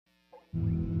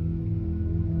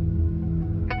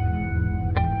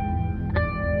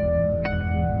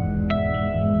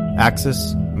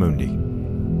Axis Mundi.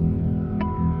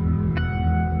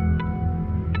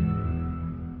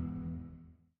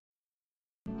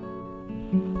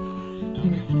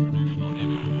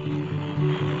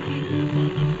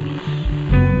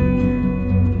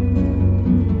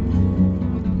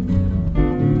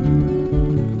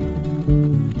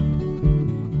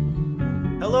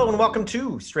 Hello and welcome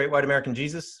to Straight White American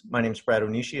Jesus. My name is Brad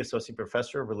Onishi, Associate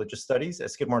Professor of Religious Studies at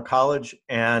Skidmore College.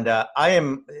 And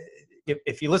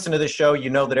if you listen to this show, you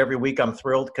know that every week I'm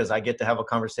thrilled because I get to have a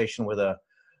conversation with a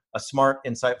smart,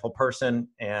 insightful person.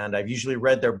 And I've usually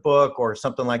read their book or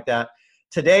something like that.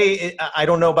 Today, I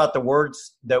don't know about the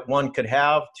words that one could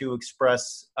have to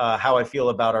express how I feel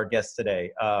about our guest today.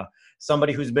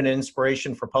 Somebody who's been an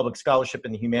inspiration for public scholarship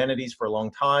in the humanities for a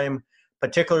long time,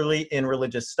 particularly in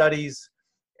religious studies.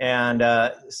 And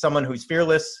someone who's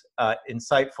fearless,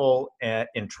 insightful, and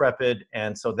intrepid.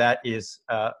 And so that is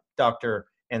Dr.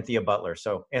 Anthea Butler.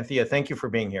 So Anthea, thank you for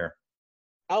being here.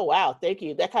 Oh, wow. Thank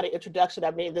you. That kind of introduction,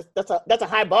 I mean, that's a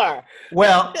high bar.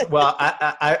 Well,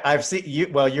 I've seen you.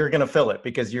 Well, you're going to fill it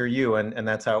because you're you, and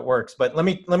that's how it works. But let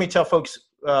me tell folks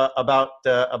about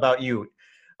you.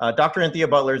 Dr. Anthea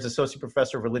Butler is Associate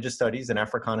Professor of Religious Studies and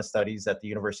Africana Studies at the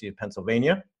University of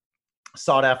Pennsylvania.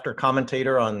 Sought after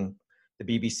commentator on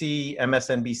the BBC,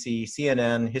 MSNBC,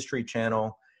 CNN, History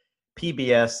Channel,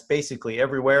 PBS, basically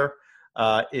everywhere,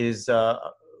 is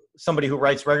somebody who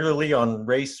writes regularly on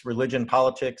race, religion,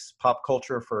 politics, pop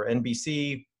culture for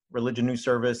NBC, Religion News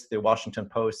Service, The Washington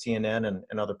Post, CNN,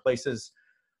 and other places.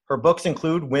 Her books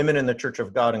include Women in the Church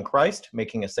of God in Christ,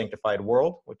 Making a Sanctified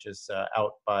World, which is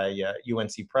out by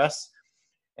UNC Press,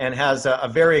 and has a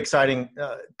very exciting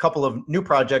couple of new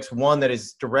projects, one that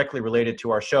is directly related to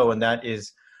our show, and that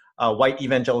is White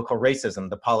Evangelical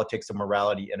Racism, The Politics of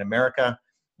Morality in America.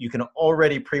 You can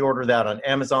already pre-order that on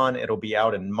Amazon. It'll be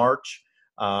out in March.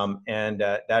 And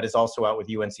that is also out with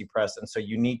UNC Press. And so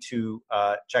you need to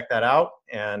check that out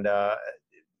and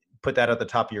put that at the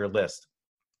top of your list.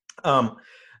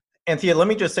 Anthea, let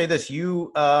me just say this.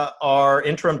 You are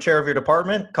interim chair of your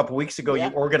department. A couple weeks ago, You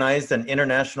organized an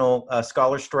international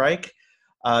scholar strike.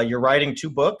 You're writing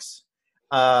 2 books.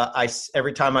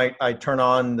 Every time I turn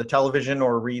on the television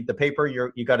or read the paper,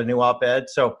 you got a new op-ed.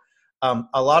 So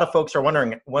a lot of folks are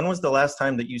wondering, when was the last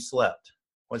time that you slept?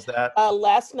 Was that?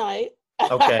 Last night.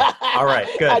 Okay. All right.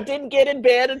 Good. I didn't get in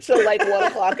bed until like 1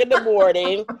 o'clock in the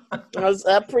morning. I was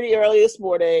up pretty early this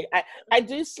morning. I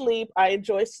do sleep. I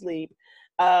enjoy sleep.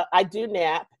 I do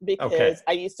nap because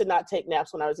I used to not take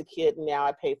naps when I was a kid, and now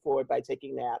I pay for it by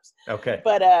taking naps. Okay.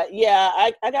 But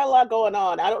I got a lot going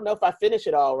on. I don't know if I finish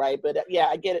it all right, but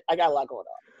I get it. I got a lot going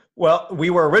on. Well, we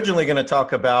were originally going to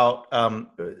talk about, and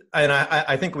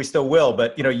I think we still will,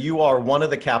 but you are one of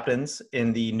the captains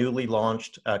in the newly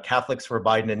launched Catholics for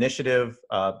Biden initiative.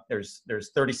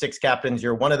 There's 36 captains.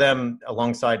 You're one of them,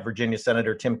 alongside Virginia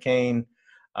Senator Tim Kaine,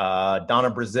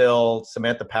 Donna Brazile,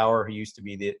 Samantha Power, who used to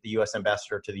be the U.S.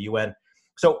 ambassador to the UN.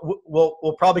 So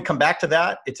we'll probably come back to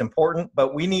that. It's important,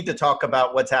 but we need to talk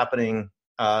about what's happening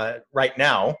right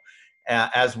now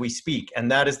as we speak,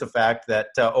 and that is the fact that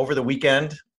over the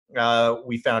weekend,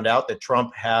 we found out that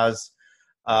Trump has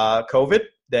COVID,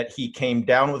 that he came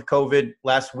down with COVID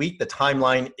last week. The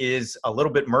timeline is a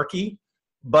little bit murky,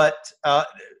 but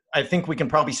I think we can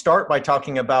probably start by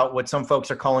talking about what some folks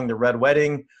are calling the Red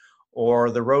Wedding or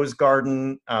the Rose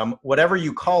Garden, whatever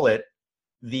you call it,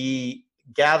 the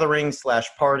gathering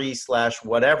 / party /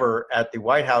 whatever at the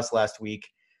White House last week,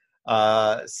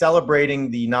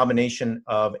 celebrating the nomination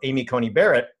of Amy Coney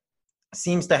Barrett,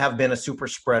 seems to have been a super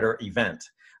spreader event.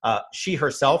 She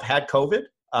herself had COVID.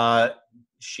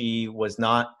 She was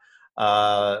not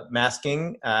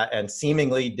masking and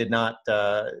seemingly did not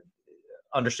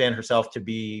understand herself to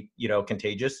be,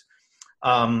 contagious.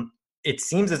 It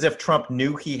seems as if Trump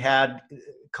knew he had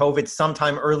COVID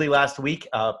sometime early last week.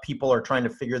 People are trying to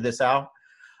figure this out.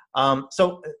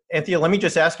 So, Anthea, let me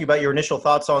just ask you about your initial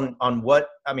thoughts on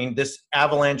this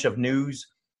avalanche of news.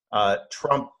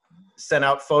 Trump sent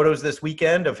out photos this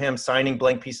weekend of him signing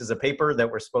blank pieces of paper that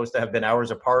were supposed to have been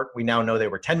hours apart. We now know they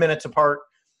were 10 minutes apart.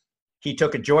 He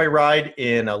took a joyride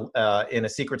in a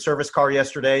Secret Service car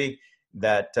yesterday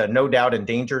that no doubt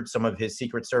endangered some of his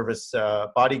Secret Service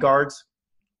bodyguards.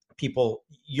 People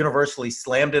universally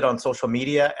slammed it on social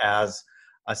media as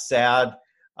a sad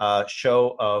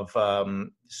show of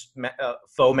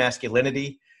faux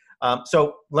masculinity.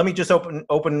 So let me just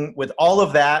open with all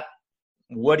of that.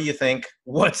 what do you think?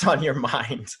 What's on your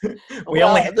mind? we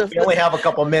Well, only have a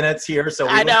couple minutes here, so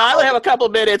I know I only have a couple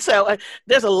minutes, so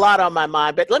there's a lot on my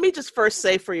mind. But let me just first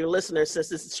say for your listeners, since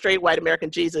this is Straight White American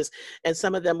Jesus, and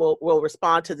some of them will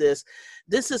respond to this,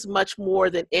 this is much more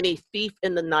than any Thief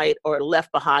in the Night or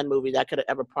Left Behind movie that could have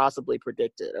ever possibly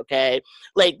predicted. Okay,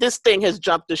 like this thing has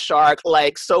jumped the shark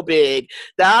like so big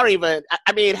that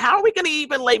I mean, how are we going to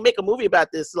even like make a movie about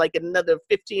this like in another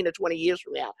 15 or 20 years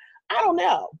from now? I don't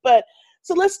know, but.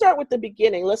 So let's start with the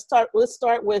beginning. Let's start with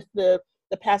the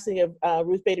passing of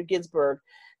Ruth Bader Ginsburg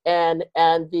and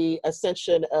the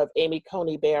ascension of Amy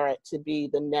Coney Barrett to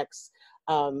be the next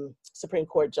Supreme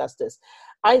Court justice.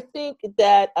 I think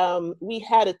that we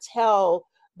had to tell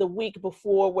the week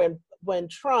before when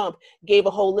Trump gave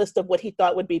a whole list of what he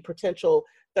thought would be potential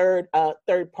third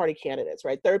party candidates,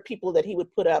 right? Third people that he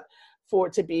would put up for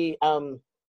to be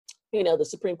the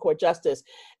Supreme Court justice,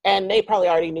 and they probably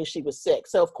already knew she was sick.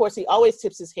 So of course he always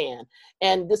tips his hand,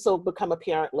 and this will become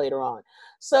apparent later on.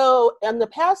 So, and the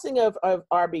passing of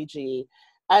RBG,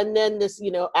 and then this,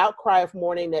 outcry of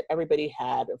mourning that everybody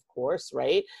had, of course,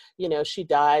 right? She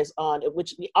dies on,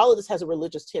 which all of this has a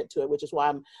religious tint to it, which is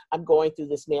why I'm going through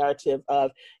this narrative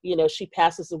of, she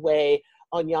passes away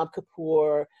on Yom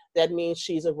Kippur. That means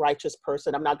she's a righteous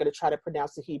person. I'm not going to try to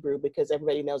pronounce the Hebrew because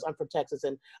everybody knows I'm from Texas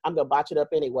and I'm going to botch it up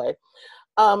anyway.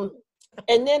 And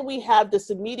then we have this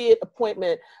immediate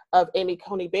appointment of Amy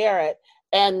Coney Barrett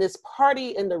and this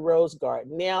party in the Rose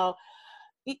Garden. Now,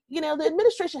 the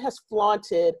administration has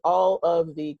flaunted all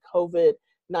of the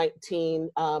COVID-19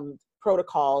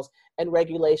 protocols and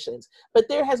regulations, but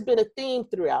there has been a theme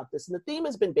throughout this, and the theme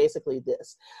has been basically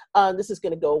this: this is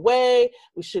going to go away.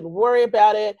 We shouldn't worry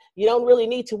about it. You don't really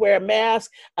need to wear a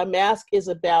mask. A mask is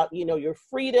about your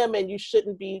freedom, and you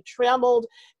shouldn't be trammeled,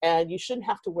 and you shouldn't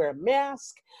have to wear a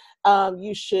mask.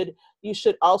 You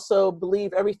should also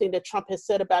believe everything that Trump has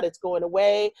said about it's going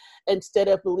away, instead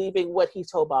of believing what he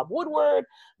told Bob Woodward,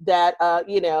 that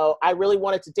I really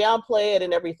wanted to downplay it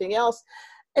and everything else.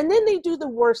 And then they do the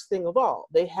worst thing of all.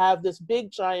 They have this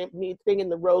big giant thing in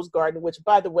the Rose Garden, which,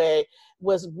 by the way,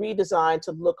 was redesigned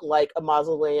to look like a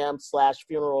mausoleum /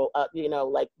 funeral,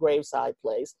 like graveside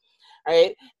place,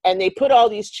 right? And they put all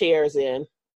these chairs in,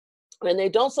 and they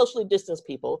don't socially distance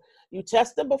people. You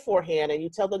test them beforehand, and you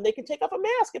tell them they can take off a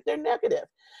mask if they're negative.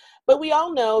 But we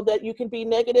all know that you can be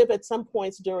negative at some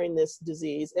points during this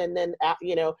disease, and then,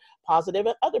 positive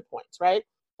at other points, right?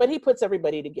 But he puts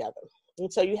everybody together.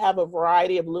 And so you have a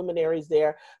variety of luminaries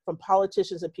there, from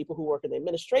politicians and people who work in the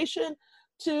administration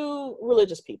to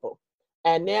religious people.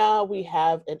 And now we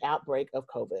have an outbreak of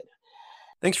COVID.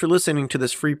 Thanks for listening to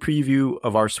this free preview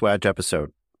of our Swag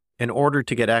episode. In order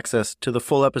to get access to the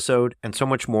full episode and so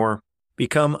much more,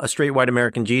 become a Straight White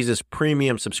American Jesus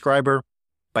premium subscriber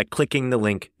by clicking the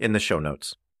link in the show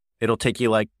notes. It'll take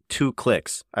you like 2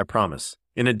 clicks, I promise.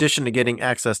 In addition to getting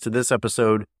access to this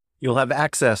episode, you'll have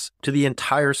access to the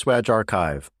entire Swag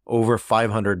archive, over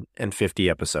 550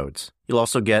 episodes. You'll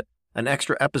also get an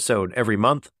extra episode every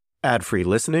month, ad-free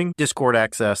listening, Discord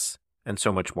access, and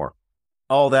so much more.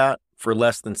 All that for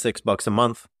less than $6 a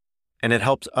month, and it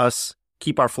helps us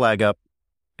keep our flag up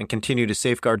and continue to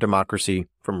safeguard democracy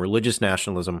from religious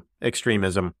nationalism,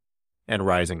 extremism, and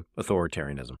rising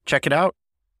authoritarianism. Check it out.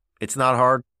 It's not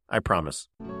hard, I promise.